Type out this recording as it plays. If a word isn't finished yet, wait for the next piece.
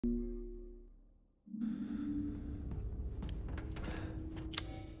Oh,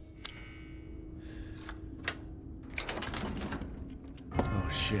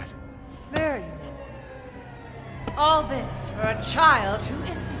 shit. There you are. All this for a child who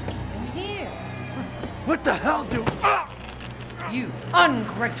isn't even here. What the hell do... You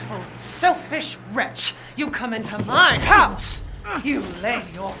ungrateful, selfish wretch! You come into my house! You lay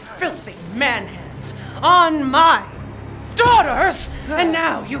your filthy man-hands on my daughters! And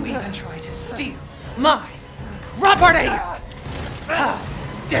now you even try to steal my property! How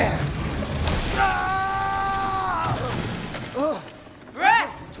dare you!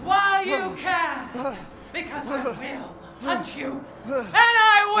 Rest while you can! Because I will hunt you! And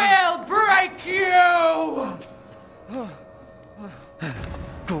I will break you!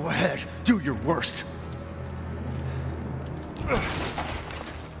 Go ahead, do your worst.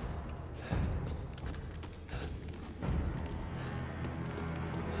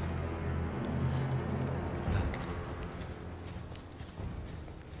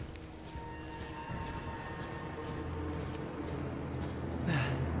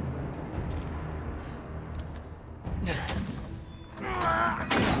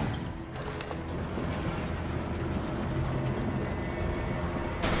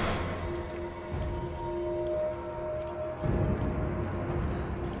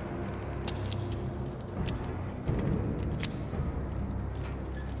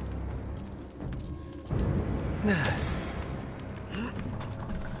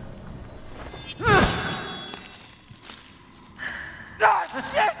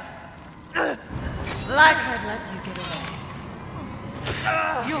 Like I'd let you get away.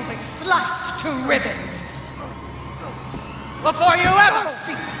 You'll be sliced to ribbons before you ever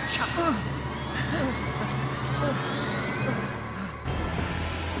see that child.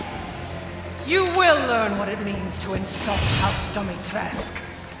 You will learn what it means to insult House Dimitrescu.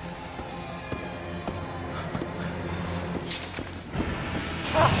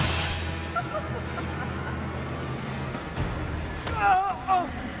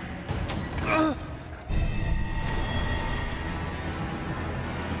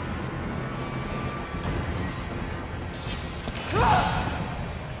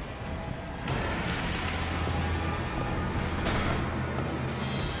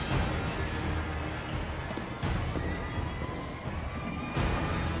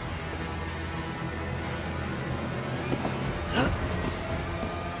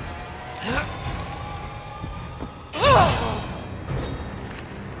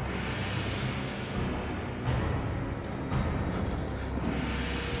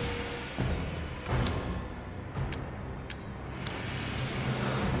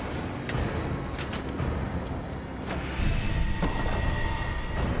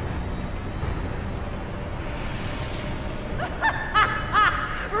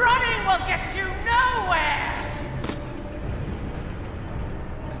 Running will get you nowhere!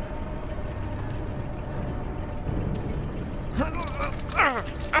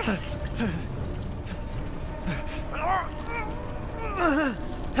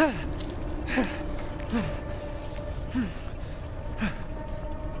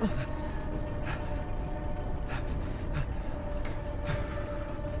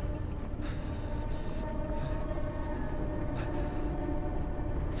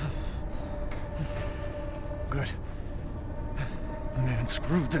 Good. Man,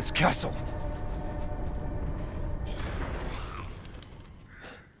 screw this castle.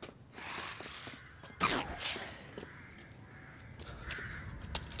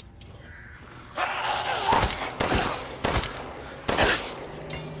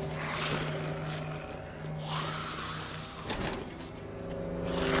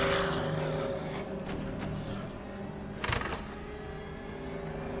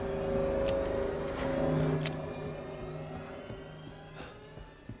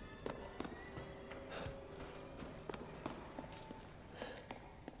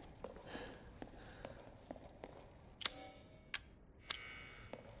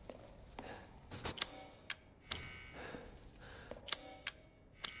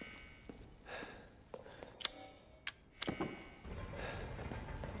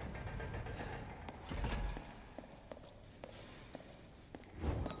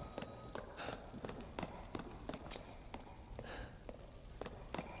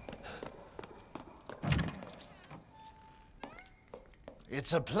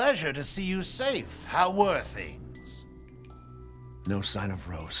 It's a pleasure to see you safe. How were things? No sign of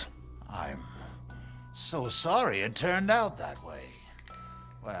Rose. I'm so sorry it turned out that way.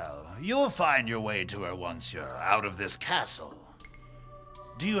 Well, you'll find your way to her once you're out of this castle.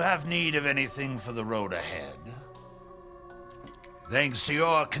 Do you have need of anything for the road ahead? Thanks to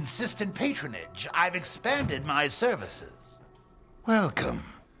your consistent patronage, I've expanded my services. Welcome.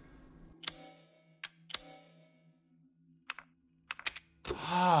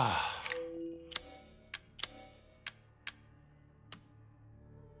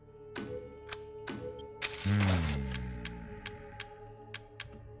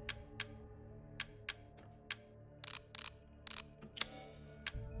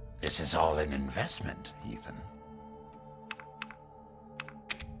 This is all an investment, Ethan.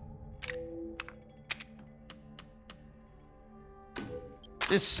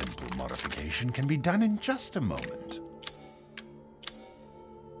 This simple modification can be done in just a moment.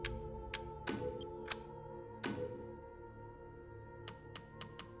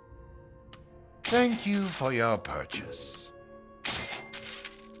 Thank you for your purchase.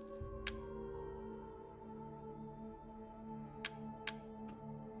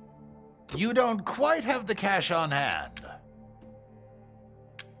 You don't quite have the cash on hand.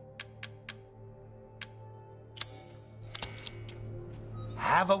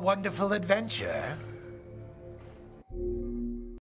 Have a wonderful adventure.